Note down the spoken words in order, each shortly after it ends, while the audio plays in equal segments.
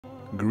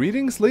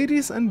Greetings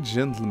ladies and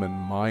gentlemen,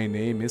 my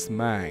name is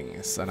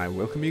Mangs and I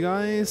welcome you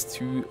guys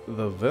to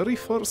the very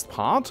first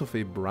part of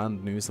a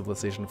brand new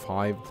Civilization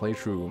 5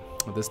 playthrough.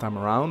 This time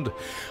around,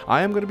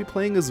 I am going to be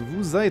playing as Wu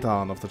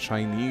Zaidan of the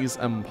Chinese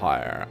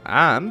Empire,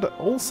 and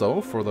also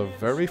for the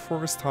very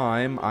first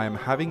time I am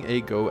having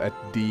a go at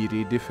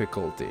Deity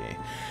difficulty.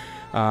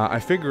 I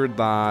figured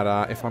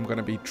that if I'm going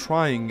to be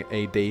trying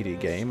a Deity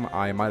game,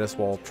 I might as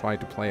well try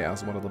to play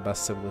as one of the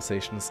best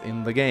civilizations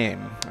in the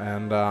game.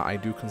 And I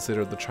do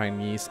consider the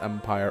Chinese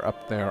Empire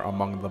up there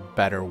among the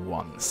better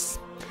ones.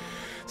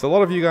 So a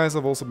lot of you guys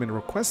have also been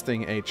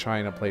requesting a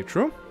China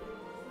playthrough.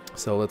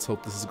 So let's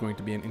hope this is going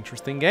to be an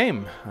interesting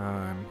game.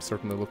 I'm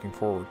certainly looking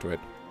forward to it.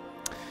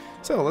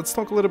 So let's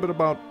talk a little bit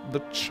about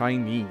the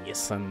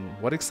Chinese and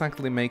what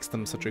exactly makes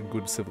them such a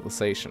good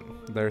civilization.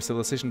 Their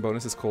civilization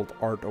bonus is called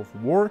Art of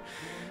War.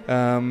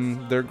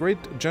 Their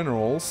great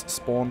generals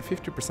spawn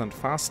 50%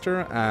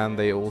 faster, and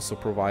they also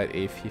provide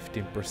a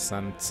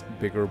 15%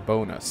 bigger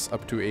bonus,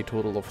 up to a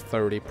total of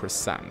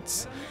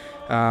 30%.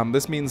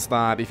 This means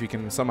that if you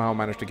can somehow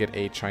manage to get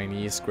a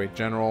Chinese great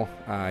general,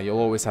 you'll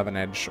always have an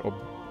edge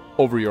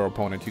over your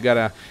opponent. You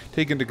gotta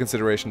take into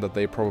consideration that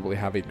they probably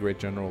have a great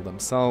general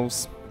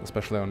themselves,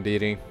 especially on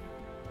Deity.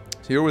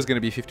 So you're always going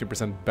to be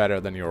 15% better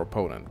than your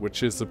opponent,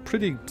 which is a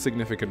pretty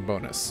significant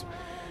bonus.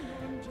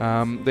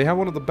 They have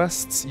one of the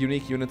best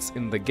unique units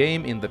in the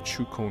game in the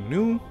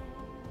chu-ko-nu.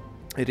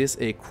 It is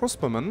a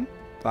crossbowman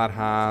that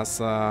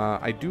has,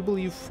 I do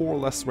believe, 4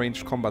 less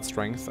ranged combat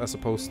strength as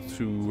opposed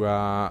to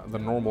the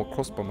normal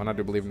crossbowman. I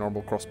do believe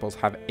normal crossbows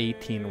have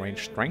 18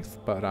 range strength,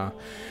 but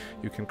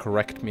you can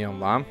correct me on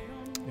that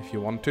if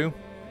you want to.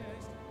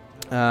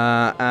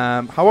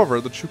 However,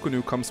 the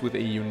chu-ko-nu comes with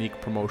a unique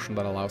promotion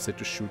that allows it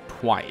to shoot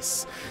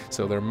twice,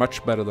 so they're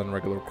much better than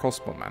regular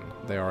crossbowmen.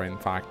 They are in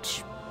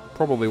fact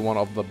probably one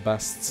of the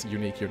best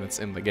unique units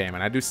in the game,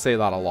 and I do say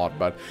that a lot,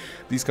 but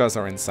these guys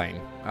are insane.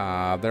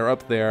 They're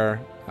up there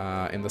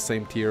in the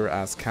same tier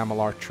as camel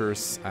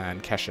archers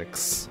and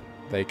keshiks.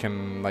 They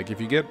can, like,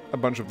 if you get a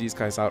bunch of these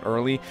guys out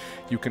early,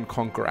 you can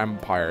conquer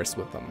empires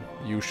with them.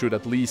 You should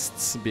at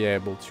least be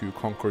able to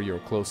conquer your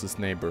closest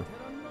neighbor,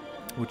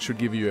 which should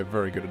give you a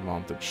very good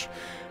advantage.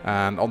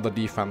 And on the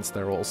defense,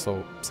 they're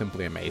also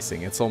simply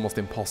amazing. It's almost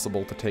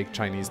impossible to take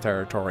Chinese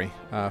territory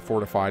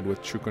fortified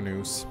with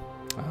chu-ko-nus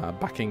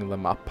backing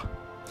them up.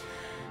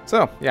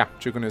 So yeah,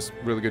 chu-ko-nus,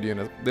 really good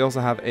unit. They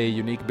also have a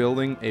unique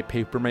building, a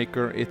paper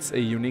maker. It's a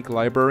unique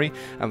library,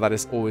 and that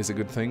is always a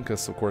good thing,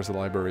 because of course the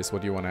library is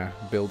what you want to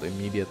build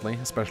immediately,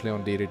 especially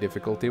on Deity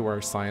difficulty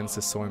where science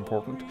is so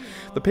important.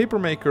 The paper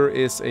maker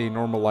is a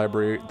normal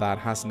library that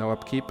has no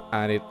upkeep,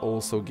 and it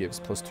also gives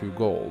 +2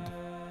 gold.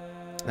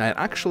 And it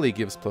actually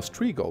gives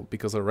 +3 gold,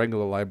 because a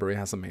regular library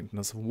has a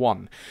maintenance of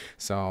 1.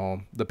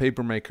 So the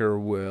paper maker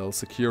will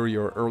secure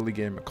your early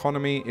game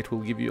economy. It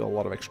will give you a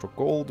lot of extra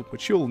gold,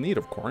 which you'll need,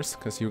 of course,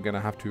 because you're gonna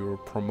have to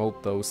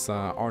promote those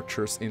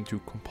archers into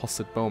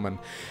composite bowmen,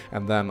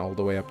 and then all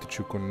the way up to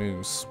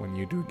chu-ko-nus when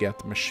you do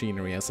get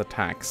machinery as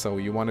attack. So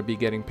you want to be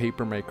getting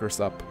paper makers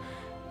up,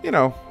 you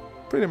know,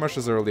 pretty much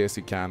as early as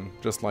you can,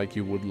 just like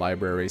you would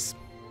libraries.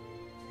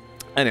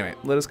 Anyway,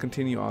 let us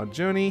continue our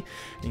journey.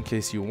 In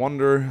case you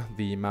wonder,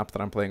 the map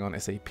that I'm playing on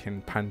is a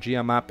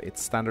Pangea map.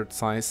 It's standard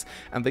size,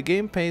 and the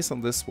game pace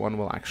on this one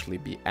will actually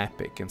be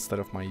epic instead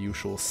of my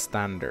usual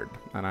standard.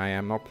 And I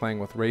am not playing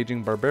with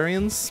raging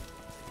barbarians.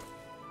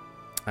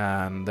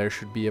 And there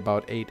should be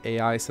about 8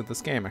 AIs in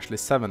this game, actually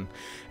 7,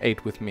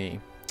 8 with me.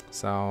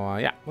 So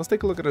yeah, let's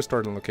take a look at our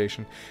starting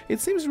location. It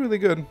seems really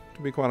good,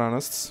 to be quite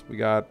honest. We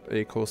got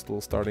a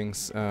coastal starting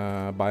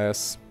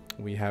bias.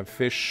 We have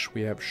fish,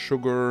 we have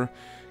sugar,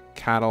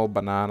 cattle,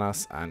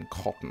 bananas, and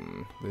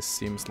cotton. This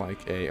seems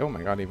like a... oh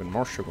my god, even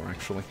more sugar,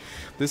 actually.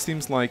 This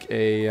seems like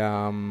a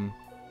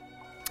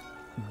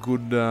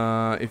good...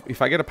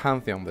 if I get a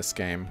pantheon this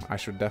game, I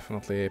should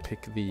definitely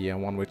pick the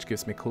one which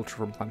gives me culture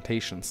from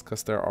plantations,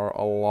 because there are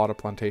a lot of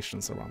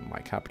plantations around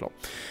my capital.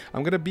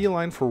 I'm gonna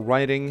beeline for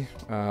writing.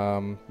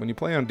 When you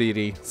play on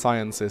Deity,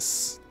 science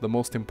is the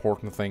most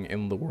important thing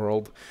in the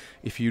world.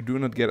 If you do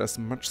not get as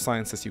much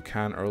science as you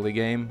can early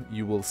game,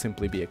 you will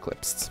simply be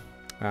eclipsed.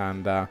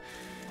 And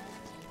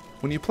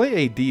when you play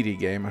a Deity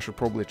game, I should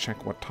probably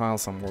check what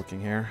tiles I'm working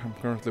here. I'm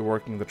currently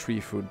working the tree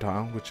food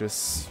tile, which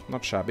is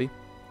not shabby.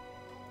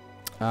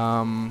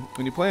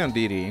 When you play on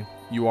Deity,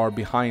 you are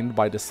behind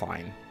by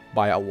design,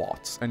 by a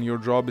lot, and your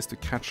job is to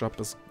catch up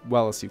as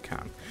well as you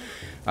can.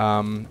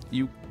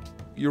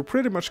 You're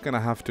pretty much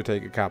gonna have to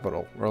take a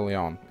capital early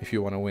on if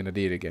you want to win a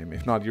Deity game.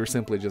 If not, you're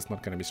simply just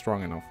not gonna be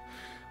strong enough.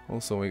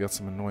 Also, we got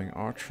some annoying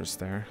archers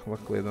there.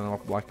 Luckily, they're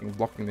not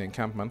blocking the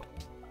encampment.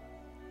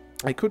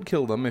 I could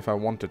kill them if I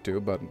wanted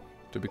to, but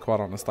to be quite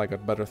honest, I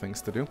got better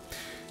things to do.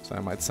 So I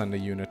might send a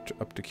unit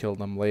up to kill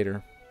them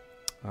later.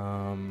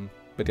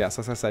 But yes,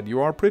 as I said, you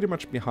are pretty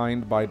much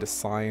behind by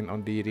design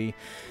on Deity,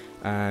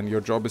 and your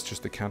job is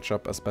just to catch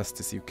up as best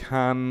as you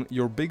can.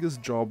 Your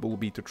biggest job will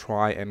be to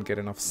try and get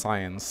enough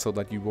science so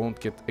that you won't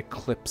get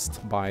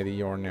eclipsed by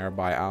your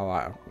nearby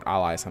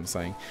allies, I'm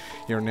saying,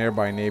 your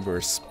nearby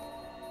neighbors.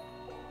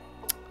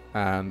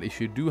 And if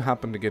you do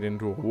happen to get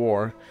into a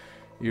war,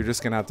 you're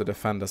just gonna have to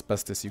defend as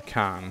best as you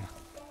can.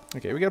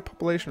 Okay, we get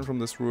population from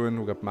this ruin,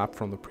 we got map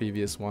from the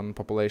previous one.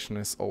 Population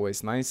is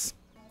always nice.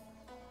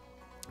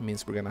 It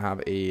means we're gonna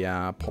have a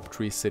pop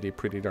tree city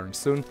pretty darn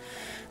soon.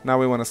 Now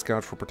we want to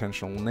scout for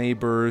potential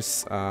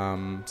neighbors.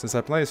 Since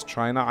I play as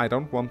China, I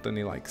don't want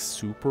any like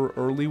super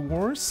early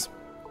wars.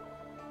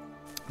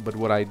 But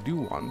what I do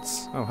want...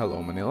 Oh,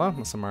 hello Manila,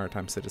 it's a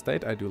maritime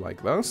city-state, I do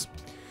like those.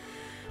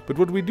 But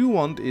what we do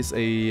want is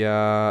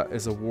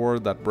a war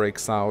that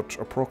breaks out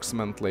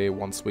approximately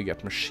once we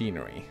get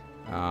machinery.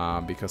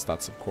 Because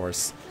that's of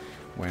course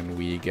when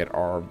we get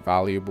our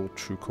valuable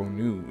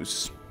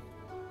chu-ko-nus.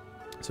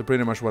 So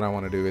pretty much what I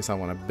want to do is I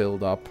want to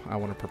build up, I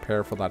want to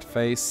prepare for that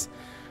phase.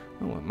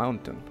 Oh, a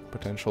mountain.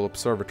 Potential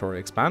observatory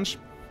expansion.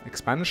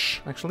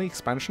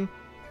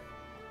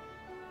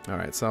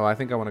 Alright, so I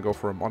think I want to go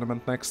for a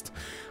monument next.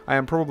 I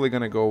am probably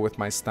going to go with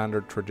my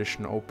standard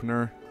tradition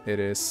opener. It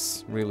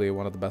is really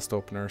one of the best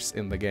openers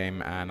in the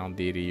game, and on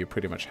Deity you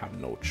pretty much have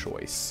no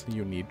choice.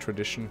 You need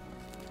tradition.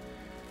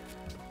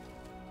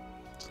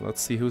 So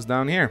let's see who's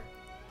down here.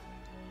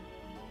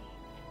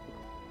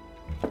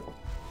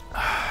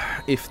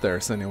 If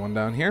there's anyone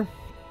down here,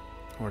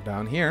 or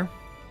down here.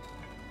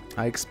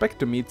 I expect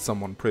to meet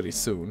someone pretty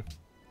soon.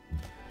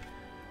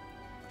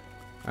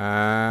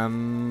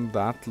 And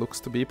that looks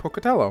to be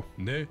Pocatello.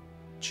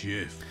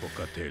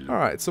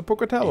 Alright, so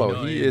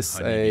Pocatello, he is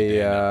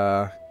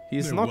a...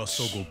 he's not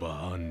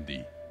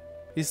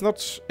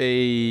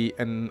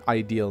an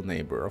ideal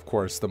neighbor. Of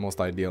course, the most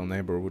ideal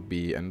neighbor would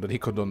be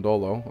Enrico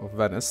Dondolo of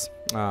Venice.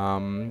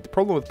 The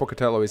problem with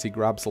Pocatello is he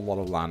grabs a lot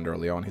of land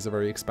early on. He's a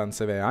very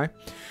expensive AI.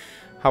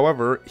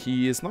 However,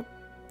 he is not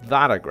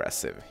that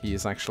aggressive. He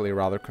is actually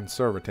rather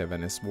conservative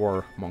in his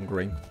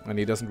warmongering, and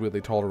he doesn't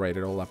really tolerate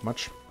it all that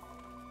much.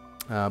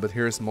 But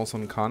here's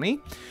Moson Kani.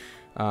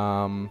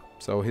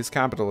 So his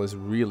capital is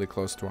really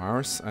close to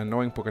ours, and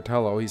knowing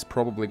Pocatello, he's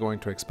probably going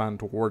to expand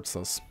towards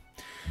us.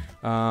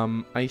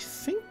 I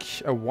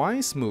think a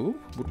wise move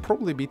would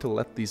probably be to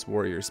let these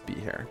warriors be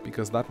here,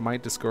 because that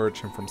might discourage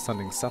him from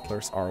sending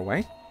settlers our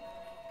way.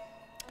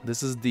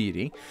 This is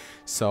Deity,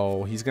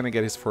 so he's gonna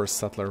get his first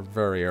settler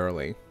very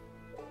early.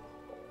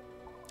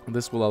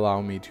 This will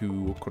allow me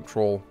to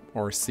control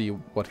or see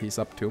what he's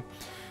up to.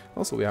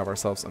 Also, we have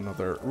ourselves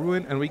another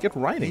ruin, and we get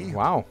writing.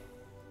 Wow.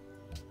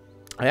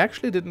 I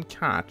actually didn't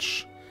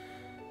catch...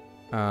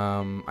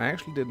 I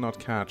actually did not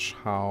catch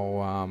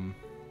how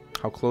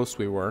close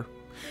we were.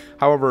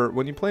 However,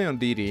 when you play on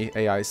Deity,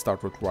 AI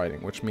start with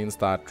writing, which means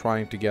that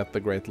trying to get the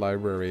Great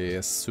Library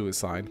is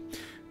suicide.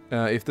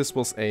 If this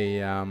was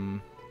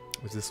an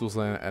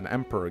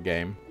Emperor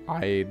game,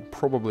 I'd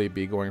probably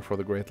be going for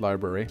the Great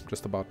Library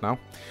just about now.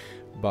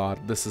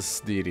 But this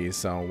is Deity,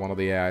 so one of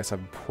the AIs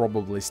have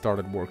probably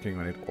started working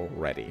on it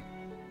already.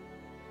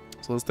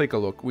 So let's take a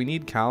look. We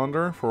need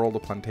calendar for all the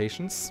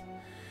plantations.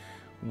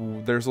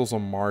 There's also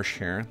marsh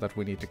here that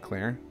we need to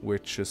clear,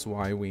 which is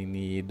why we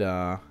need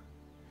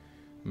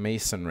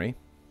masonry.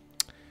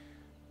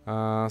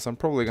 So I'm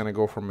probably going to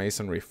go for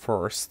masonry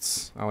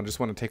first. I just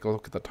want to take a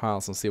look at the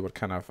tiles and see what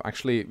kind of...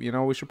 Actually, you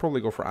know, we should probably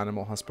go for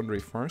animal husbandry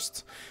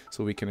first,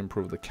 so we can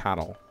improve the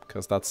cattle,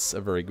 because that's a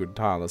very good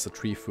tile. That's a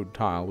tree food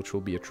tile, which will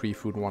be a tree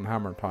food one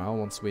hammer tile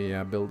once we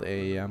build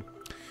a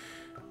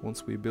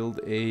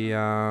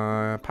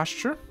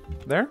pasture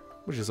there,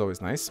 which is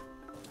always nice.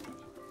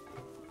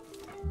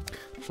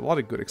 There's a lot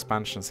of good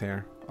expansions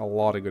here. A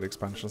lot of good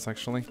expansions,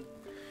 actually.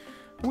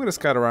 I'm gonna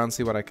scout around,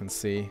 see what I can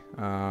see.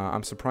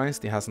 I'm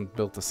surprised he hasn't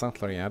built a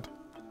settler yet.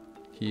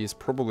 He's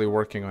probably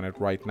working on it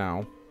right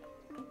now.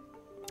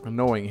 And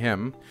knowing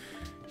him,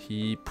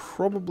 he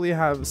probably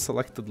has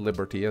selected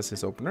Liberty as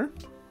his opener.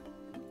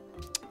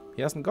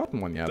 He hasn't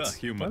gotten one yet.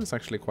 That is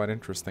actually quite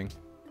interesting.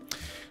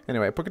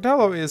 Anyway,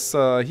 Pocatello is,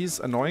 he's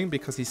annoying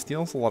because he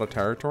steals a lot of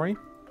territory.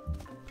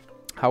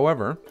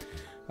 However,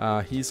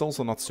 he's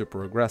also not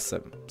super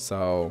aggressive,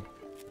 so...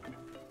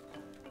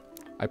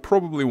 I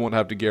probably won't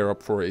have to gear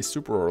up for a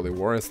super early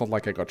war. It's not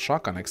like I got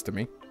Shaka next to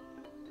me,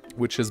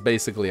 which is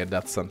basically a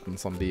death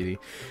sentence on Deity.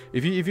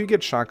 If you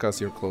get Shaka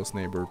as your close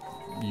neighbor,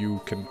 you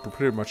can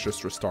pretty much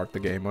just restart the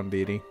game on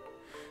Deity.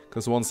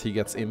 Because once he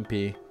gets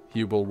impy,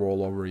 he will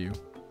roll over you.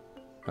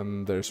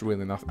 And there's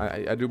really nothing...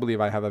 I do believe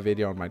I have a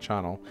video on my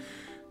channel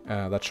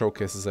that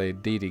showcases a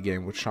Deity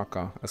game with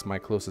Shaka as my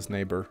closest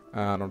neighbor.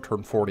 And on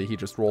turn 40, he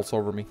just rolls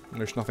over me. And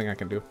there's nothing I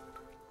can do.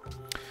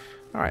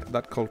 Alright,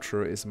 that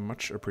culture is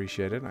much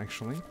appreciated,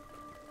 actually.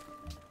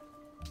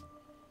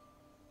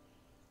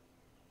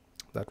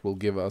 That will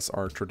give us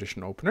our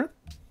tradition opener.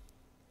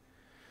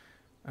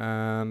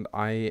 And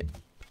I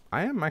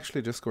am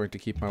actually just going to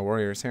keep my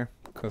warriors here,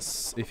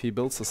 because if he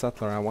builds a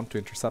settler, I want to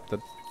intercept it.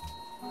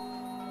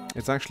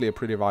 It's actually a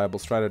pretty viable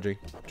strategy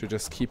to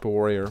just keep a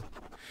warrior,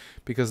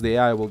 because the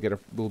AI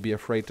will be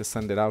afraid to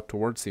send it out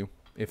towards you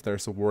if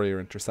there's a warrior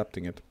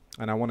intercepting it.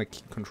 And I want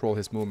to control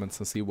his movements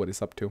and see what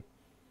he's up to.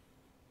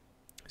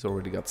 He's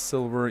already got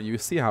silver. You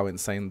see how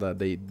insane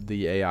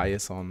the AI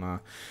is on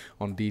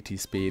DT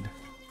speed.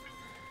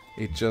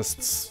 It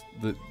just...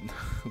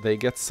 they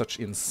get such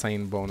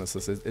insane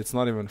bonuses. It's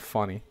not even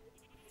funny.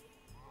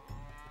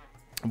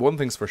 One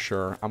thing's for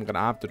sure, I'm gonna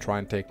have to try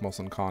and take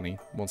Mosonkani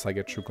once I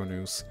get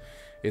chu-ko-nus.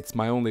 It's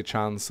my only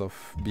chance of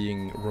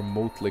being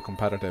remotely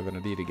competitive in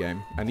a Deity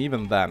game. And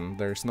even then,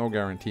 there's no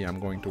guarantee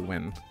I'm going to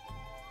win.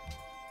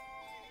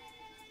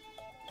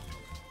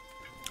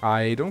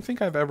 I don't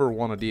think I've ever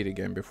won a Deity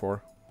game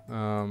before.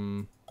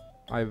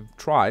 I've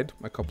tried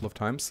a couple of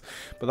times,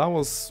 but that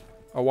was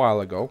a while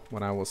ago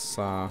when I was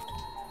a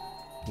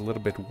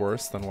little bit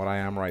worse than what I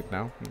am right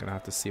now. I'm gonna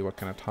have to see what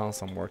kind of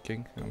tiles I'm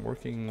working.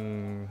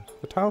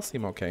 The tiles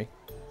seem okay.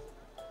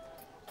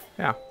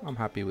 Yeah, I'm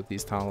happy with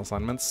these tile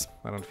assignments.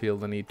 I don't feel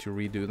the need to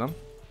redo them.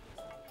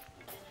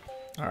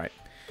 Alright.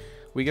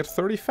 We get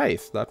 30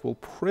 faith. That will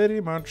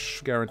pretty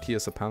much guarantee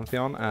us a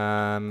Pantheon,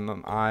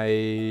 and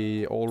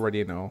I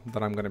already know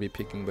that I'm gonna be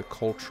picking the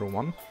culture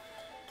one.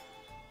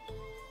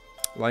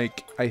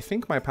 Like, I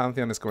think my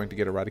Pantheon is going to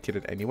get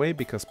eradicated anyway,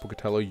 because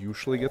Pocatello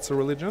usually gets a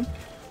religion.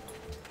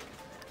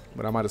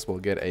 But I might as well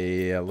get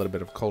a little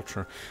bit of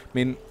culture. I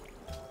mean,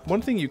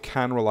 one thing you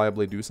can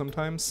reliably do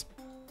sometimes,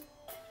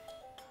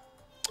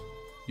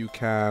 you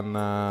can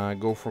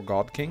go for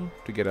God King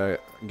to get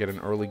an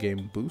early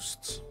game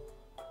boost.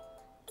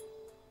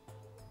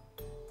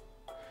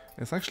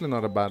 It's actually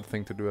not a bad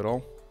thing to do at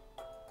all.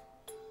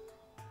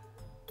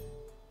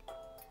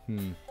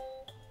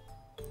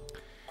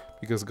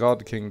 Because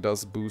God King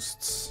does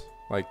boosts,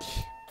 like,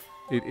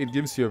 it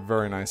gives you a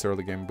very nice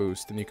early game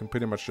boost, and you can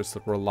pretty much just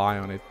rely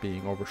on it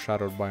being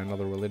overshadowed by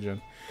another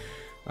religion.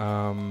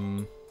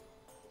 But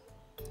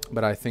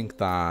I think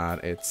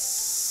that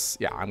it's...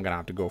 yeah, I'm gonna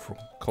have to go for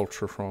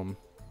culture from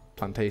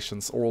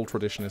plantations. Oral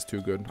tradition is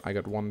too good. I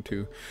got 1,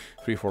 2,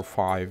 3, 4,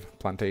 5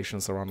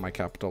 plantations around my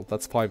capital.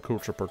 That's 5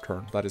 culture per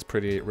turn. That is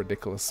pretty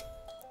ridiculous.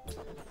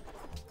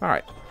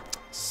 Alright.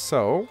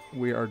 So,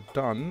 we are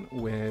done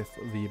with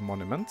the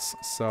monuments,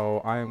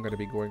 so I am going to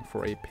be going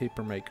for a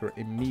paper maker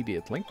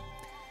immediately.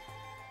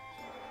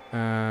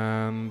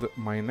 And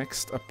my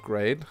next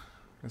upgrade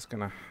is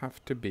going to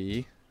have to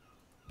be...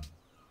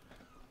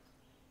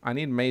 I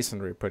need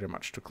masonry pretty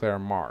much to clear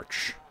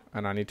March,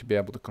 and I need to be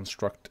able to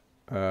construct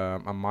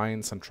a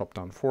mines and chop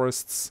down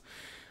forests.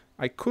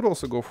 I could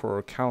also go for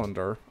a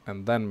calendar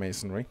and then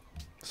masonry,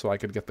 so I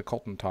could get the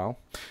cotton tile.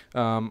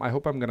 I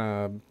hope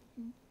I'm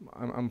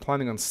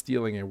planning on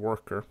stealing a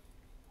worker.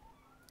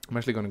 I'm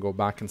actually going to go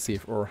back and see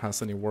if Ur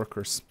has any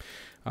workers.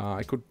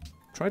 I could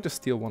try to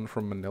steal one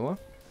from Manila.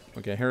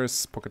 Okay, here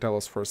is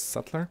Pocatello's first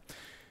settler.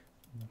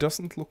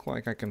 Doesn't look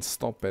like I can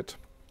stop it.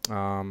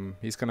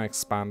 He's going to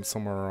expand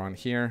somewhere around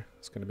here.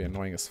 It's going to be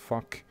annoying as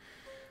fuck.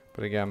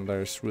 But again,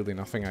 there's really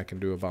nothing I can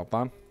do about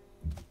that.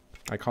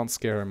 I can't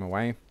scare him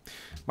away.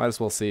 Might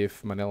as well see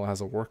if Manila has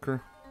a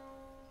worker.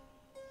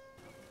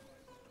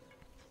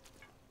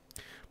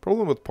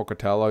 Problem with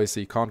Pocatello is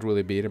he can't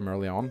really beat him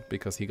early on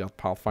because he got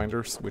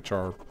Pathfinders, which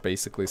are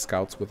basically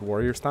scouts with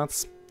warrior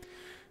stats.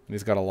 And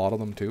he's got a lot of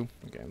them too.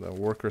 Okay, the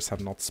workers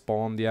have not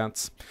spawned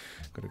yet.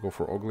 Gonna go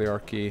for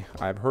Ogliarchy.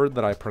 I've heard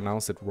that I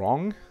pronounce it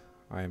wrong.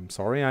 I'm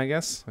sorry, I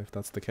guess, if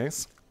that's the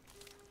case.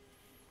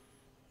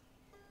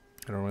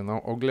 I don't really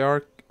know.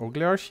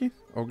 Ogliarchy?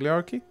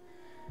 Ogliarchy?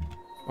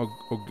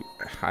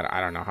 I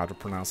don't know how to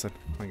pronounce it.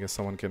 I guess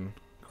someone can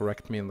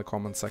correct me in the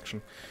comment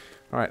section.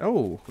 Alright,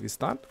 oh, is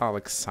that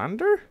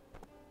Alexander?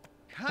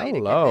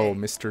 Hello,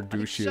 Mr.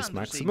 Ducius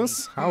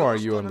Maximus. How are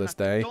you on this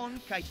day?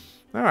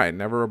 Alright,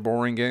 never a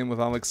boring game with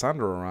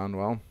Alexander around.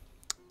 Well,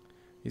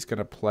 he's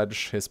gonna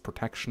pledge his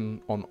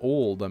protection on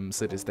all them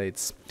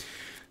city-states.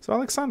 So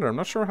Alexander, I'm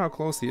not sure how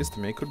close he is to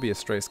me. Could be a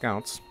stray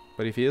scout.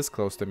 But if he is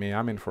close to me,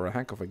 I'm in for a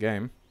heck of a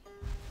game.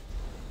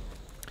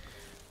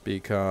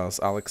 Because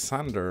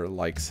Alexander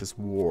likes his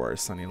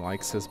wars and he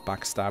likes his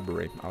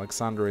backstabbery.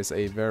 Alexander is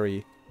a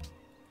very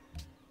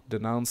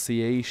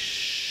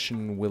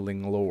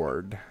denunciation-willing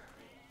lord.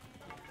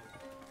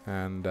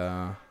 And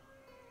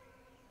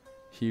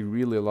he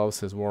really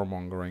loves his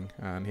warmongering,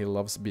 and he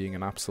loves being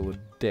an absolute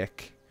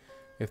dick.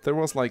 If there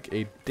was like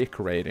a dick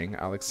rating,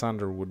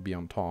 Alexander would be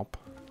on top.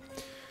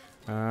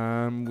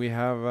 We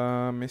have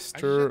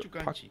Mr.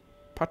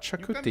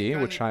 Pachacuti,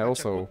 which I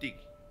also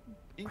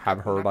have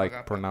heard I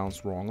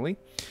pronounced wrongly.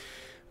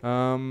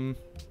 Yeah,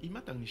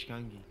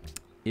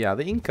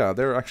 the Inca,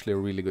 they're actually a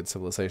really good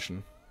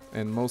civilization.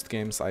 In most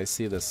games I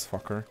see this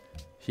fucker.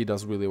 He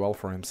does really well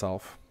for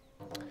himself.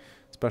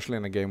 Especially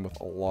in a game with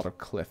a lot of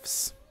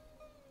cliffs.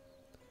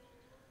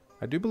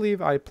 I do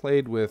believe I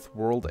played with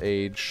World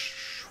Age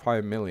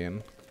 5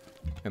 million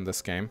in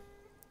this game.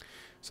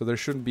 So there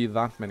shouldn't be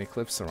that many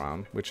cliffs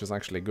around, which is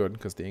actually good,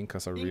 because the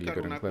Incas are really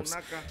good in cliffs.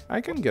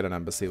 I can get an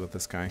embassy with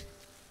this guy,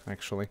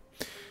 actually.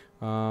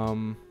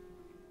 I'm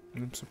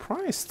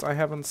surprised I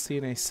haven't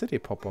seen a city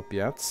pop up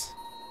yet.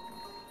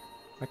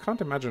 I can't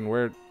imagine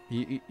where...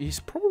 He's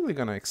probably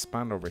going to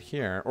expand over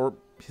here, or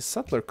his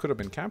settler could have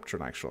been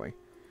captured, actually.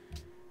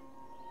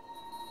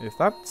 If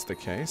that's the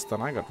case,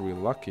 then I got real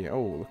lucky.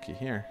 Oh, looky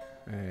here.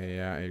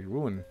 A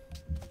ruin.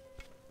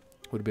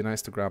 Would be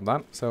nice to grab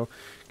that. So,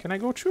 can I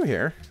go through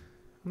here?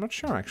 I'm not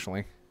sure,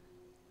 actually.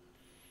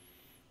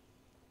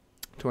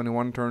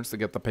 21 turns to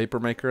get the paper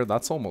maker.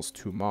 That's almost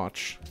too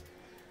much.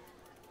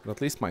 But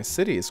at least my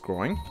city is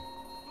growing.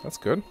 That's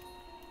good.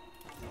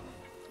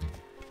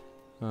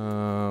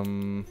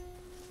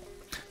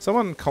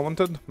 Someone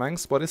commented,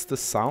 Mangs, what is the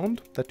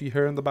sound that you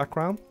hear in the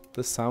background?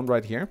 This sound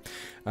right here.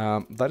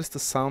 That is the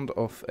sound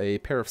of a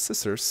pair of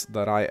scissors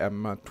that I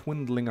am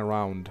twindling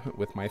around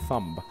with my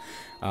thumb.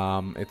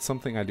 It's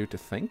something I do to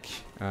think.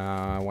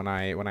 When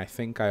I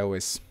think,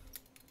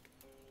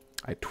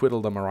 I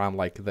twiddle them around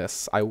like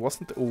this. I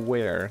wasn't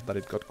aware that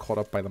it got caught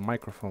up by the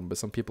microphone, but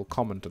some people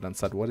commented and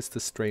said, what is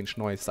this strange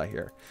noise I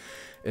hear?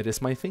 It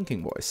is my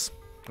thinking voice.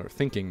 Or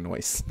thinking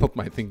noise, not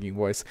my thinking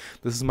voice.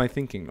 This is my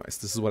thinking noise.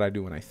 This is what I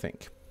do when I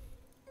think.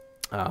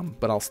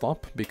 But I'll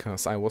stop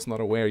because I was not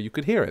aware you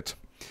could hear it.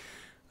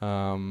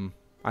 I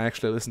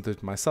actually listened to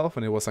it myself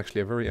and it was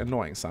actually a very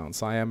annoying sound.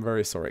 So I am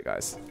very sorry,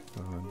 guys.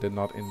 Did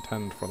not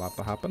intend for that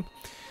to happen.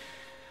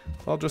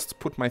 I'll just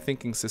put my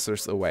thinking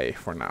scissors away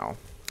for now.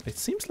 It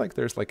seems like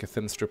there's like a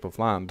thin strip of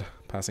land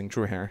passing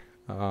through here.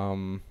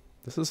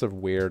 This is a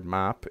weird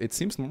map. It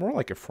seems more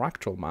like a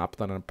fractal map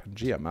than a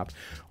Pangea map.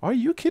 Are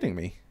you kidding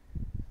me?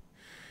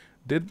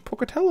 Did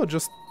Pocatello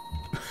just...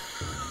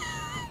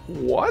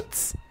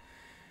 What?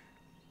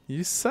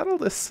 You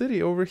settled a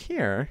city over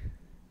here?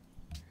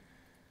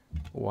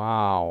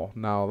 Wow,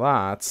 now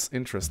that's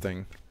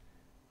interesting.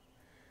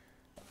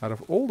 Out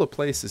of all the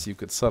places you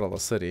could settle a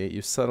city,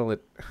 you settle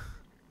it...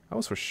 I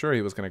was for sure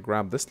he was going to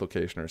grab this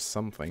location or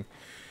something.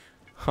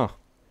 Huh.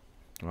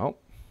 Well,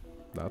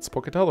 that's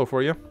Pocatello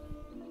for you.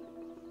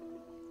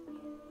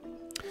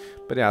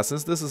 But yeah,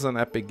 since this is an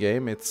epic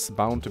game, it's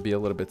bound to be a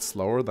little bit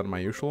slower than my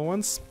usual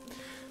ones.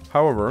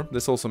 However,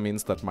 this also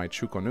means that my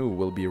chu-ko-nu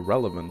will be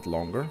relevant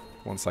longer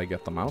once I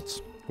get them out,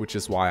 which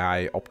is why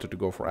I opted to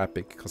go for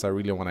epic, because I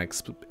really want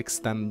to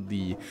extend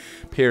the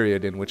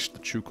period in which the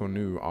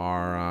chu-ko-nu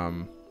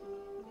are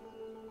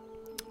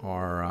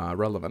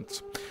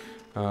relevant.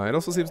 It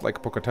also seems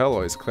like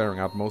Pocatello is clearing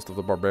out most of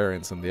the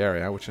barbarians in the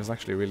area, which is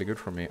actually really good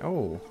for me.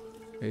 Oh,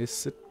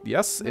 is it?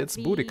 Yes, it's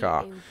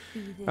Boudica.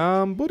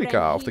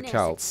 Boudica of the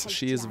Celts.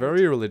 She is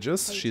very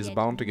religious. She's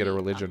bound to get a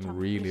religion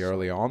really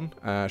early on.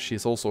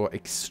 She's also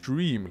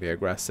extremely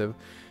aggressive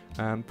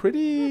and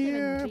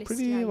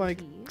pretty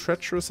like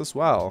treacherous as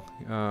well.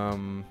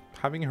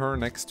 Having her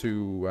next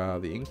to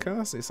the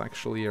Incas is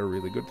actually a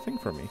really good thing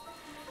for me.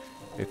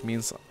 It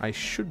means I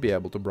should be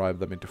able to bribe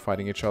them into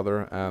fighting each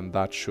other, and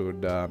that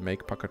should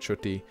make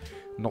Pachacuti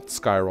not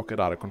skyrocket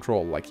out of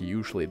control like he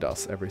usually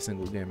does every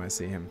single game I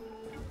see him.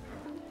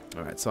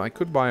 Alright, so I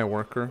could buy a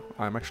worker.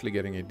 I'm actually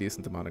getting a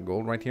decent amount of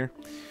gold right here.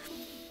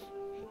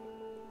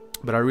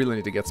 But I really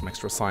need to get some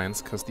extra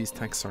science, because these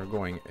techs are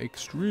going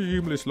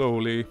extremely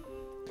slowly.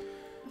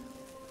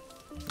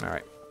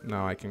 Alright,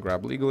 now I can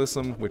grab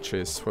legalism, which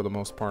is for the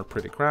most part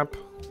pretty crap,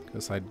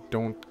 because I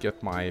don't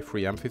get my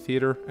free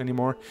amphitheater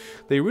anymore.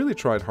 They really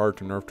tried hard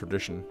to nerf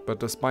tradition,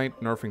 but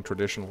despite nerfing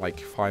tradition like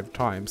 5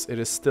 times, it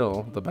is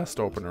still the best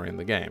opener in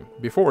the game.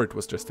 Before it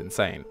was just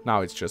insane,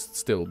 now it's just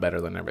still better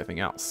than everything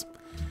else.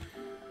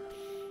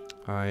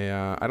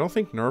 I don't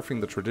think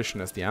nerfing the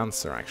tradition is the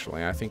answer,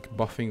 actually. I think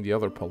buffing the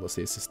other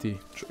policies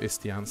is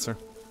the answer.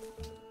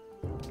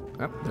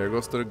 Yep, there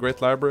goes the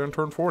Great Library on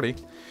turn 40.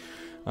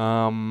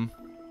 The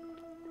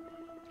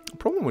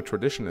problem with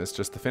tradition is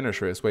just the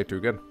finisher is way too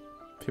good.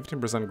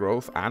 15%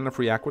 growth and a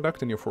free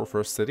aqueduct in your 4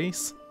 first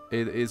cities.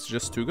 It is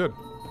just too good.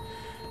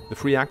 The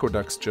free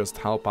aqueducts just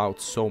help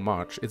out so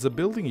much. It's a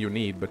building you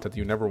need, but that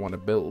you never want to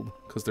build,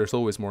 because there's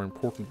always more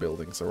important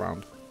buildings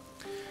around.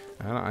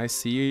 And I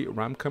see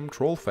Ramcom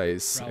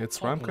Trollface. It's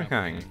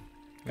Ramkahang.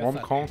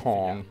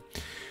 Ramkong.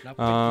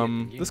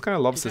 This guy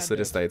loves his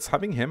city-states.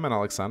 Having him and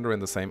Alexander in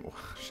the same... Oh,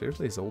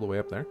 seriously, he's all the way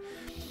up there.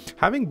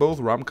 Having both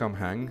Ramkam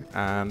Hang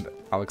and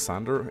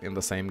Alexander in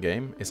the same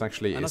game is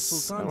actually... Oh,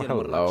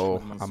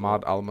 hello,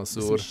 Ahmad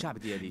Al-Masur.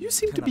 You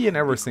seem to be in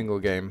every single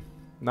game.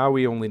 Now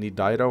we only need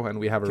Dido, and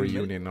we have a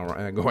reunion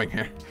going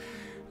here.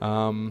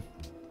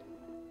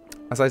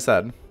 As I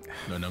said...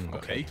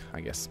 Okay,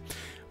 I guess.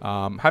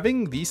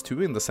 Having these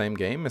two in the same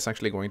game is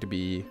actually going to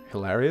be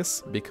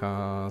hilarious,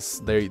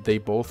 because they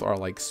both are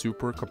like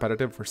super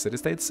competitive for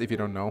city-states. If you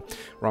don't know,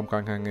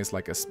 Ramkang is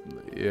like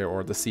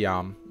or the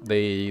Siam.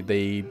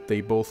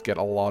 They both get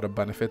a lot of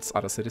benefits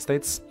out of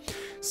city-states,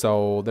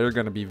 so they're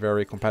going to be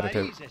very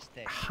competitive.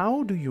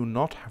 How do you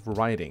not have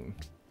writing?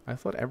 I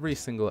thought every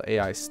single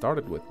AI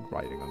started with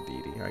writing on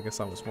Deity. I guess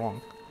I was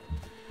wrong.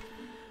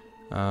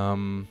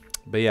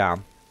 But yeah,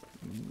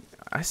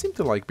 I seem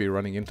to like be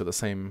running into the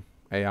same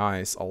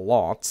AIs a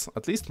lot.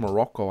 At least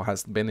Morocco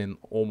has been in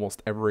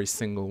almost every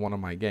single one of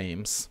my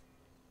games.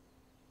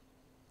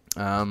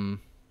 So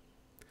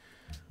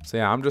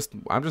yeah, I'm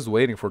just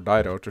waiting for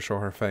Dido to show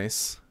her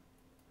face.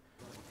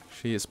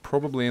 She is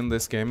probably in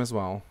this game as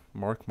well.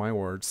 Mark my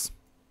words.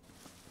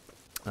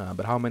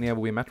 But how many have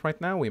we met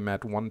right now? We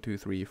met 1, 2,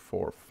 3,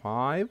 4,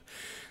 5,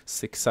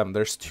 6, 7.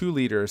 There's 2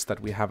 leaders that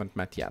we haven't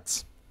met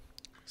yet.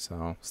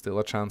 So still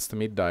a chance to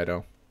meet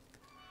Dido.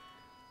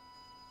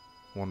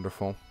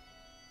 Wonderful.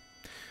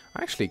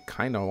 I actually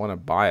kind of want to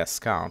buy a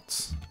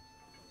scout.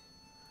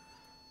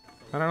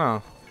 I don't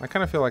know. I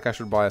kind of feel like I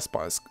should buy a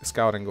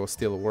scout and go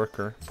steal a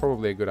worker.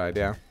 Probably a good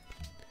idea.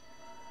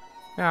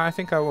 Yeah, I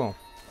think I will.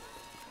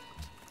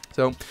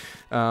 So,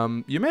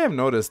 you may have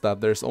noticed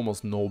that there's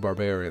almost no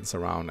barbarians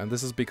around, and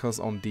this is because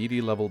on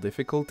Deity level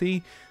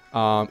difficulty,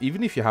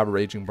 even if you have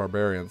raging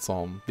barbarians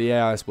on, the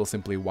AIs will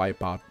simply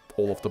wipe out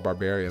all of the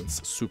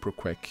barbarians super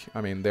quick.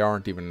 I mean, they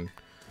aren't even...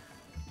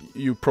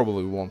 You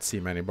probably won't see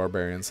many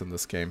barbarians in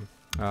this game.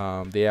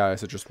 The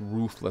AIs are just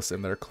ruthless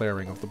in their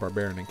clearing of the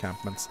barbarian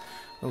encampments.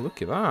 Oh,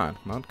 look at that,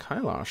 Mount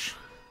Kailash.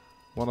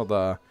 One of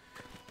the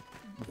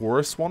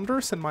worst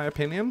wonders, in my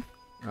opinion.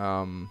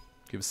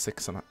 Gives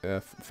 6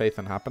 faith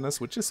and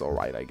happiness, which is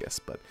alright, I guess,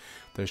 but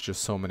there's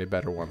just so many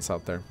better ones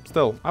out there.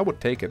 Still, I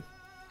would take it.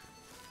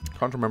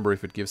 Can't remember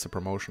if it gives a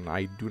promotion.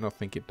 I do not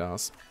think it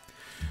does.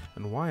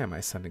 And why am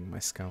I sending my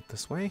scout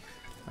this way?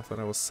 I thought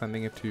I was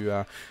sending it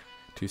to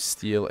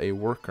steal a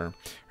worker.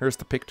 Here's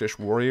the Pictish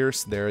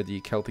warriors. They're the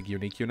Celtic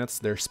unique units.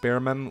 They're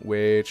spearmen,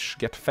 which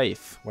get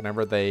faith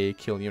whenever they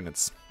kill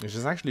units, which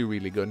is actually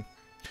really good.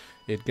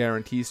 It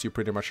guarantees you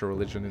pretty much a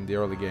religion in the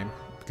early game,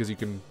 because you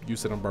can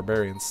use it on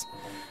barbarians.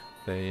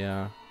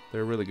 They're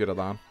really good at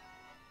that.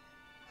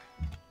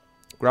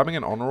 Grabbing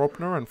an honor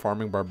opener and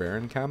farming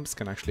barbarian camps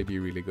can actually be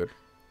really good.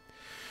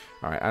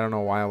 Alright, I don't know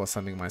why I was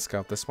sending my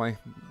scout this way.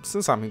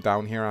 Since I'm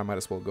down here, I might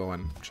as well go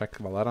and check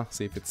Valletta,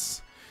 see if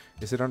it's...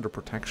 Is it under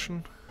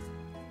protection?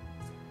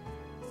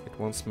 It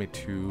wants me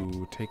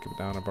to take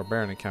down a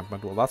barbarian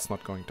encampment. Well, that's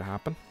not going to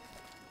happen.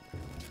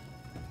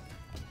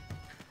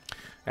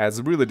 It's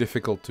really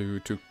difficult to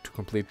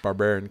complete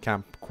barbarian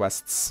camp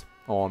quests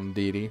on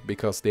Deity,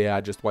 because the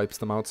AI just wipes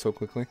them out so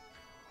quickly.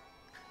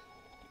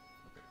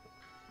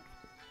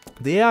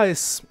 The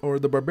AIs, or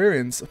the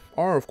barbarians,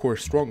 are of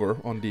course stronger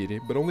on Deity,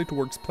 but only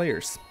towards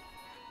players.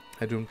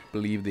 I don't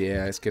believe the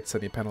AIs gets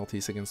any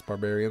penalties against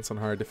barbarians on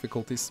higher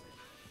difficulties.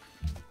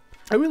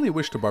 I really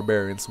wish the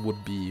barbarians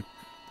would be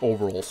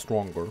overall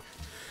stronger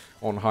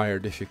on higher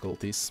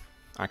difficulties,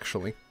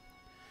 actually.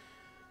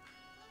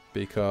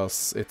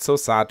 Because it's so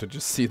sad to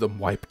just see them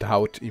wiped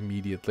out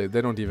immediately.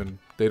 They don't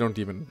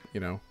even, you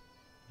know,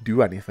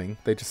 do anything.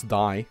 They just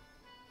die.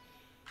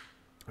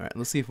 Alright,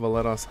 let's see if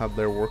Valletta's had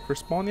their worker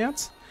spawn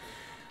yet.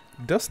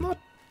 Does not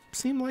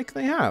seem like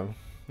they have.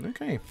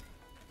 Okay.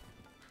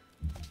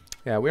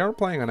 Yeah, we are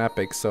playing on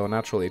Epic, so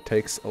naturally it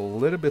takes a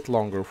little bit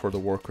longer for the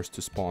workers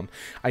to spawn.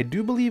 I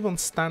do believe on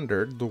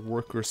Standard, the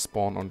workers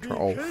spawn on turn...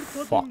 Oh,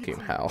 fucking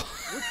hell.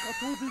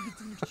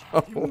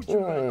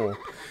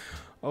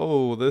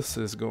 Oh, this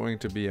is going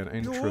to be an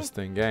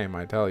interesting game,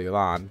 I tell you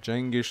that.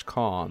 Genghis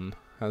Khan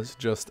has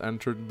just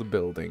entered the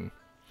building.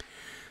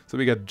 So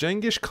we got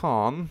Genghis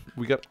Khan,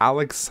 we got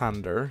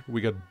Alexander,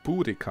 we got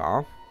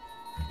Boudica.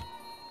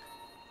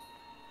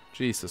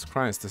 Jesus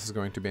Christ, this is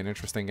going to be an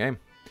interesting game.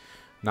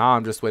 Now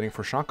I'm just waiting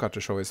for Shaka to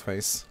show his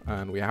face,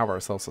 and we have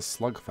ourselves a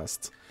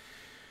slugfest.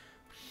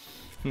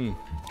 Oh,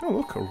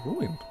 look, a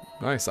ruin.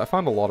 Nice, I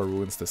found a lot of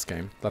ruins this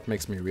game. That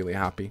makes me really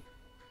happy.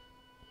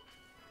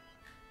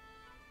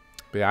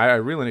 But yeah, I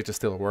really need to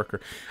steal a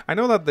worker. I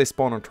know that they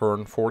spawn on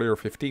turn 40 or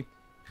 50.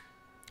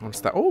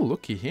 Oh,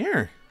 looky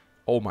here.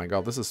 Oh my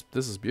god, this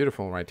is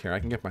beautiful right here. I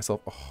can get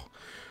myself...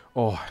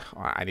 Oh,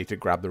 I need to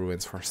grab the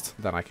ruins first.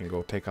 Then I can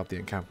go take out the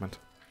encampment.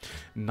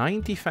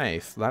 90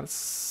 faith.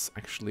 That's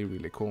actually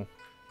really cool.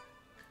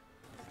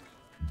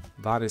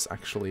 That is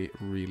actually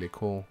really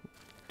cool.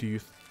 Do you...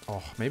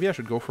 Oh, maybe I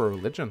should go for a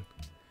religion.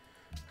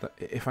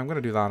 If I'm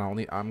gonna do that,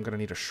 I'm gonna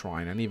need a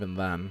shrine, and even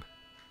then...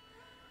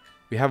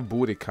 We have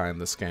Boudica in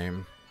this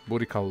game.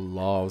 Boudica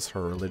loves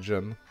her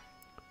religion.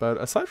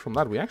 But aside from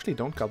that, we actually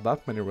don't got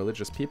that many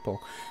religious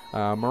people.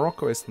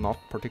 Morocco is not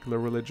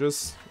particularly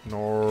religious,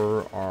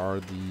 nor are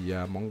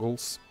the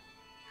Mongols.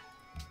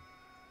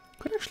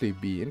 Could actually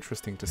be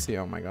interesting to see,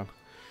 oh my god.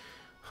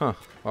 Huh.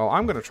 Well,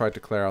 I'm gonna try to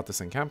clear out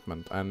this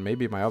encampment, and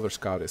maybe my other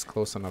scout is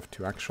close enough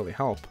to actually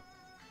help.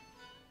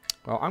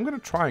 Well, I'm gonna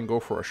try and go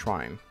for a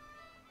shrine.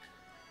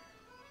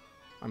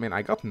 I mean,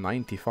 I got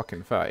 90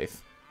 fucking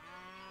faith.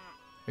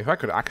 If I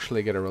could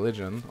actually get a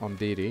religion on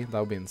Deity, that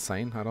would be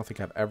insane. I don't think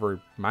I've ever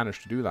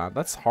managed to do that.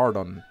 That's hard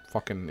on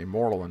fucking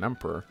Immortal and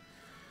Emperor.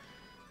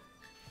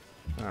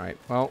 Alright,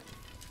 well...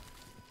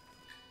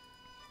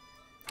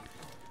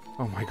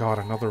 Oh my god,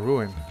 another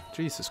ruin.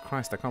 Jesus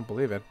Christ, I can't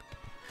believe it.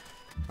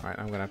 Alright,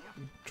 I'm gonna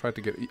try to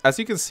get... As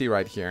you can see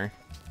right here,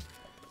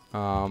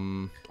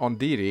 on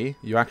Deity,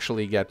 you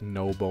actually get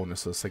no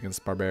bonuses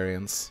against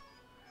barbarians.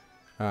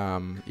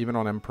 Even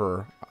on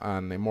Emperor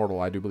and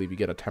Immortal, I do believe you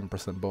get a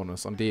 10%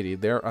 bonus. On Deity,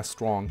 they're as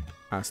strong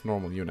as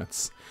normal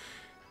units.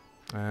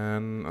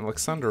 And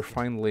Alexander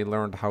finally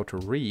learned how to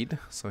read,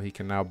 so he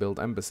can now build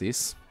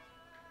embassies.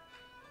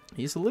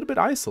 He's a little bit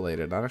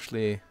isolated. That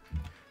actually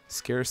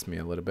scares me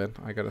a little bit,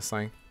 I gotta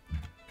say.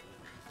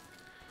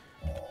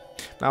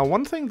 Now,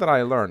 one thing that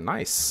I learned...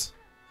 Nice!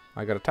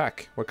 I got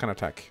attack. What kind of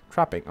attack?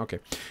 Trapping, okay.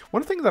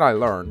 One thing that I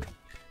learned,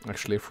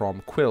 actually,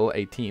 from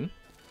Quill18...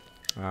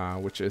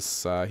 which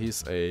is,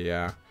 he's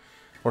a,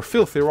 or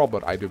Filthy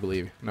Robot, I do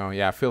believe. No,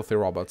 yeah, Filthy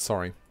Robot,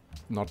 sorry.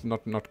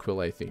 Not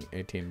Quill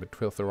 18, but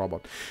Filthy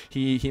Robot.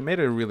 He made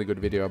a really good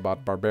video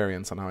about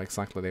barbarians and how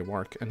exactly they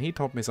work, and he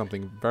taught me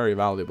something very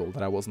valuable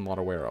that I was not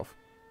aware of.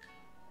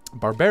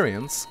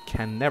 Barbarians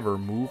can never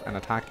move and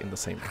attack in the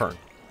same turn.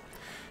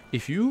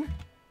 If you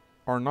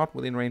are not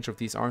within range of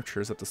these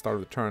archers at the start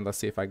of the turn, let's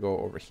see if I go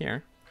over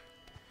here.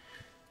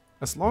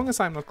 As long as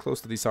I'm not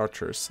close to these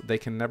archers, they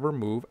can never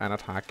move and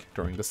attack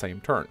during the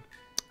same turn.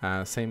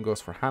 Same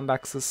goes for hand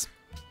axes.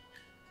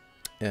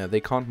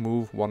 They can't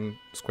move one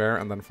square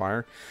and then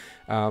fire.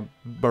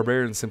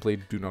 Barbarians simply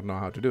do not know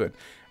how to do it.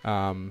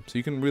 So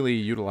you can really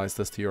utilize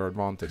this to your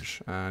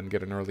advantage and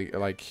get an early,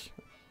 like,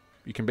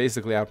 you can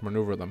basically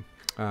outmaneuver them.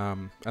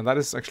 And that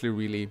is actually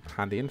really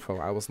handy info.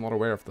 I was not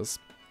aware of this.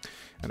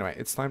 Anyway,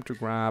 it's time to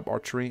grab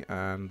archery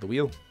and the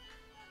wheel.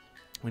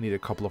 We need a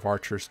couple of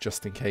archers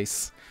just in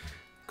case.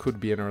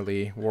 Could be an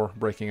early war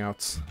breaking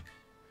out.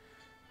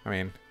 I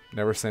mean,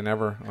 never say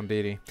never on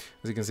Deity.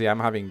 As you can see, I'm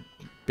having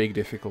big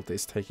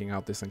difficulties taking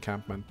out this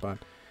encampment, but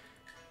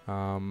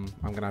I'm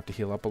gonna have to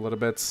heal up a little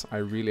bit. I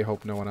really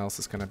hope no one else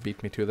is gonna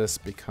beat me to this,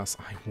 because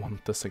I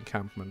want this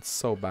encampment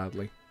so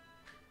badly.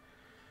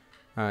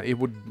 It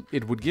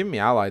would give me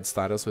allied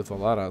status with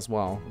Valletta as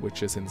well,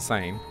 which is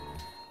insane.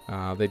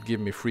 They'd give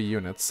me free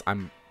units.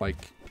 I'm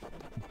like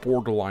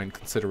borderline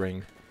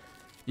considering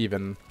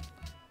even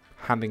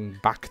handing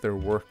back their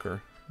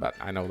worker, but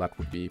I know that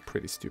would be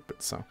pretty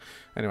stupid. So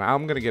anyway,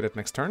 I'm gonna get it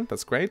next turn.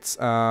 That's great.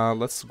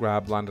 Let's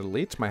grab Landed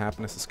Elite. My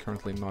happiness is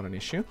currently not an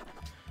issue,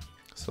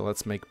 so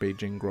let's make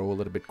Beijing grow a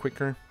little bit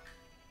quicker.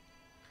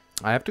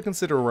 I have to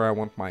consider where I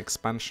want my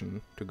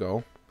expansion to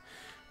go.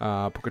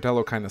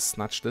 Pocatello kind of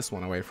snatched this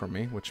one away from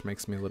me, which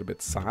makes me a little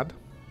bit sad.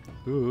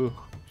 Ooh.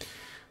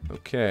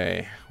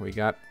 Okay, we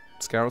got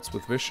scouts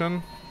with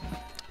vision.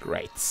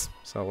 Great.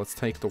 So let's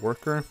take the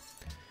worker.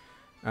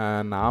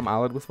 And now I'm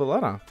allied with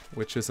Valletta,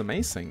 which is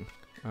amazing.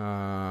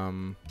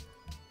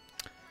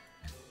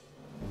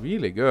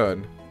 Really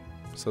good.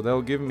 So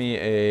they'll give me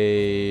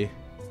a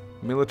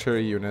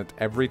military unit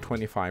every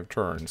 25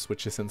 turns,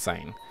 which is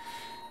insane.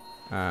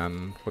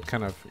 And what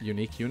kind of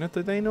unique unit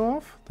do they know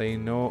of? They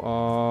know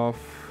of...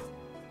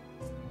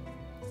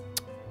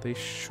 They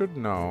should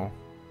know.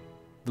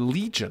 The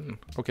Legion.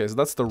 Okay, so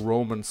that's the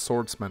Roman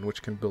swordsman,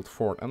 which can build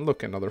fort. And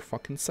look, another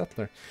fucking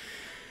settler.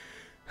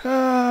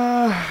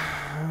 You're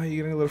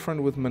getting a little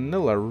friend with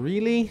Manila.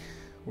 Really?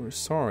 We're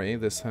sorry.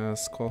 This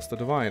has caused a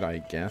divide, I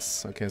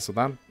guess. Okay, so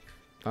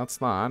that's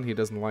that. He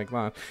doesn't like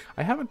that.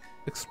 I haven't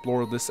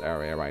explored this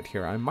area right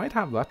here. I might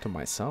have that to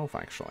myself,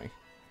 actually.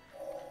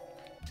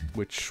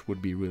 Which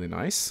would be really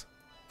nice.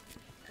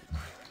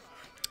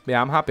 But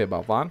yeah, I'm happy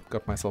about that.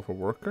 Got myself a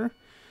worker.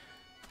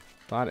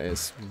 That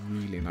is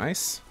really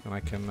nice. And I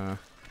can...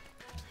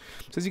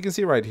 So as you can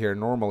see right here,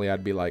 normally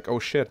I'd be like, oh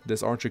shit,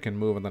 this archer can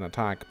move and then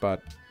attack.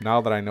 But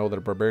now that I know that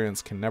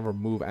barbarians can never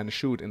move and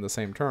shoot in the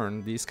same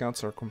turn, these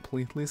scouts are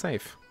completely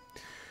safe.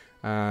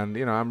 And,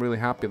 you know, I'm really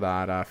happy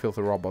that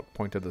Filthy Robot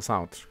pointed this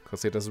out,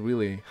 because it has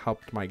really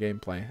helped my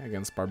gameplay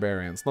against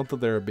barbarians. Not that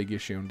they're a big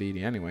issue on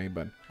DD anyway,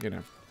 but, you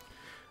know,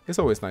 it's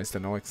always nice to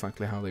know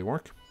exactly how they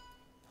work.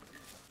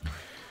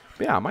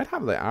 But yeah, I might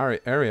have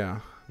the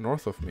area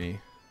north of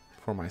me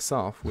for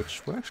myself,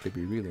 which would actually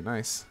be really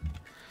nice.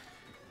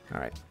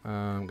 Alright,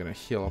 I'm gonna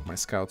heal up my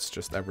scouts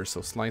just ever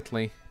so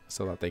slightly,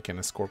 so that they can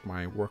escort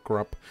my worker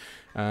up.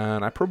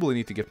 And I probably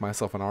need to get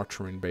myself an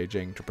archer in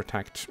Beijing to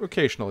protect.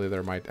 Occasionally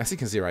there might, as you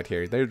can see right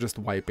here, they're just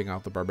wiping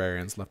out the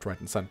barbarians left, right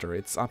and center.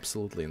 It's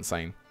absolutely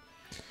insane.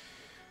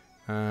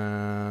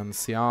 And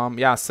Siam,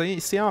 yeah,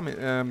 Siam,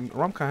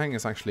 Ram Kaheng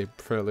is actually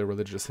fairly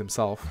religious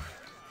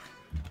himself.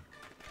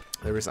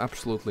 There is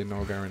absolutely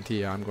no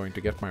guarantee I'm going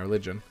to get my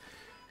religion.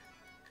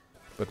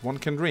 But one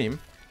can dream.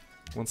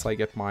 Once I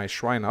get my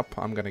shrine up,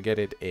 I'm gonna get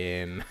it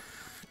in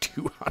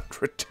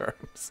 200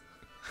 turns.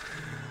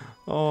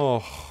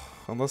 Oh,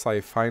 unless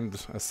I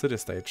find a city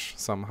stage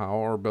somehow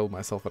or build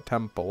myself a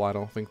temple, I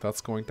don't think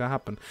that's going to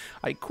happen.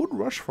 I could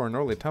rush for an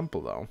early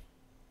temple though.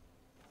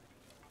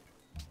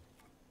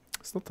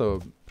 It's not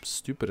the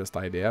stupidest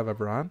idea I've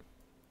ever had.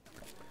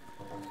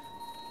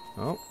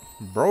 Oh,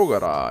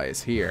 Brogara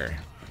is here.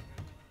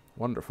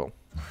 Wonderful.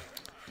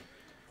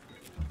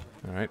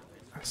 Alright.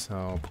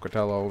 So,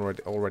 Pocatello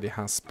already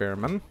has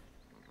spearmen.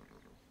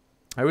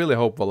 I really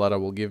hope Valletta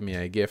will give me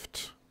a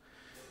gift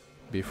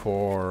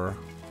before...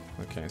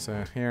 Okay,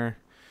 so here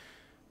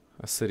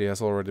a city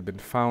has already been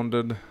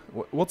founded.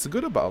 What's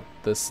good about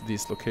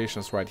these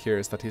locations right here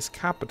is that his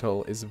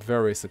capital is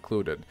very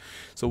secluded.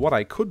 So what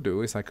I could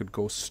do is I could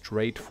go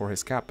straight for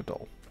his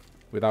capital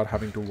without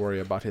having to worry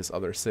about his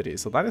other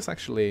cities. So that is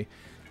actually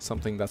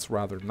something that's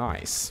rather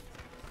nice.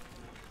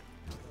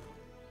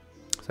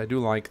 So I do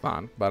like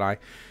that, but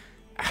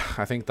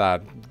I think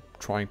that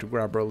trying to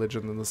grab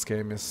religion in this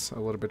game is a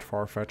little bit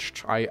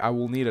far-fetched. I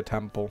will need a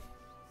temple.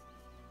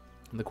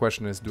 And the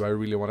question is, do I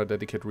really want to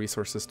dedicate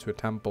resources to a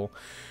temple?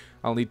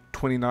 I'll need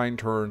 29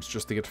 turns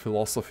just to get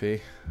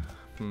philosophy.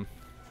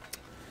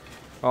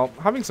 Well,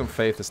 having some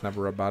faith is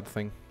never a bad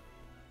thing.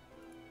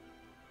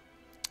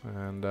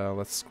 And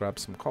let's grab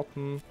some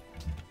cotton.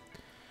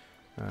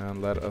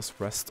 And let us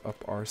rest up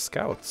our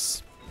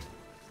scouts.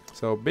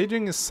 So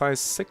Beijing is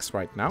size 6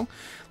 right now.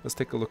 Let's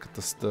take a look at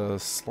the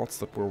slots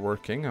that we're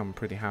working. I'm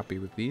pretty happy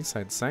with these,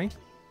 I'd say.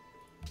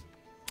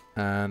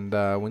 And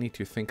we need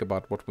to think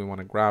about what we want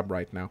to grab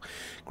right now.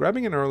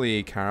 Grabbing an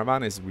early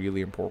caravan is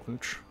really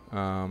important.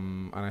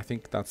 And I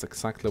think that's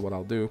exactly what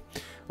I'll do.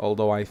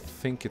 Although I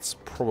think it's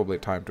probably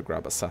time to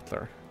grab a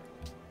settler.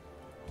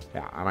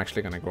 Yeah, I'm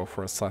actually going to go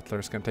for a settler.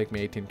 It's going to take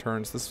me 18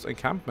 turns. This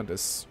encampment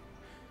is...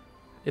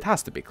 It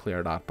has to be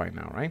cleared out by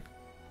now, right?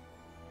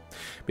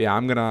 But yeah,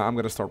 I'm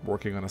gonna start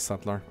working on a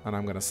settler, and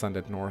I'm gonna send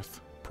it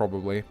north,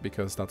 probably,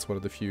 because that's one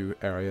of the few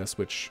areas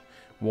which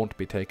won't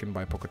be taken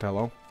by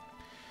Pocatello.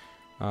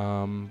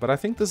 But I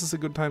think this is a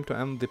good time to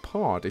end the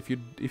pod. If you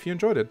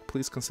enjoyed it,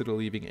 please consider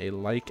leaving a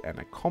like and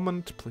a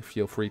comment. Please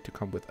feel free to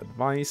come with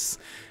advice,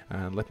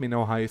 and let me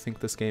know how you think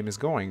this game is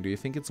going. Do you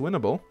think it's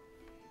winnable?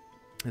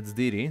 It's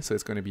Deity, so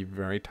it's going to be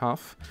very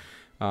tough.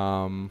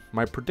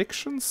 My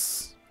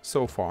predictions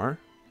so far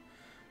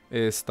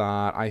is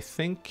that I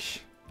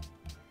think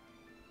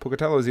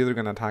Pocatello is either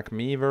going to attack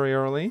me very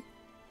early,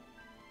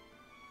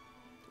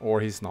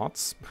 or he's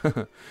not.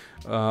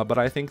 But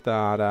I think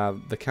that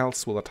the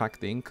Celts will attack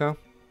the Inca.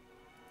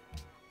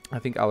 I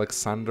think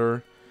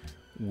Alexander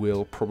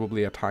will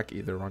probably attack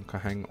either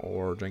Rankaheng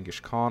or Genghis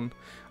Khan.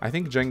 I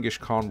think Genghis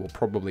Khan will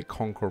probably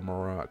conquer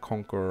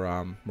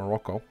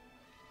Morocco.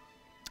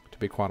 To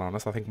be quite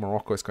honest, I think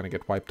Morocco is going to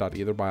get wiped out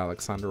either by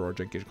Alexander or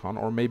Genghis Khan,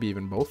 or maybe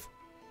even both.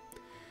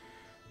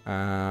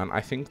 And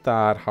I think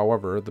that,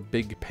 however, the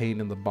big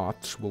pain in the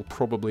butt will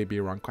probably be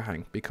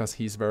Rankaheng, because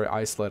he's very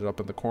isolated up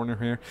in the corner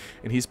here,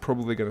 and he's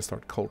probably going to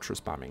start culture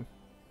spamming.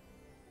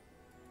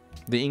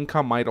 The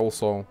Inca might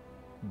also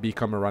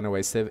become a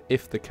runaway civ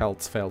if the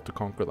Celts fail to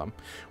conquer them,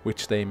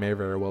 which they may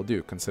very well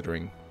do,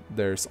 considering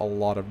there's a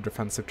lot of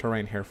defensive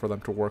terrain here for them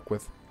to work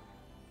with.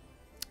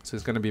 So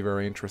it's going to be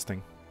very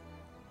interesting.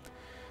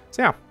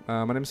 So yeah,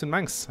 my name is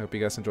Manx. I hope you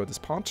guys enjoyed this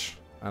pod,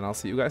 and I'll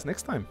see you guys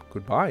next time.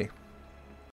 Goodbye.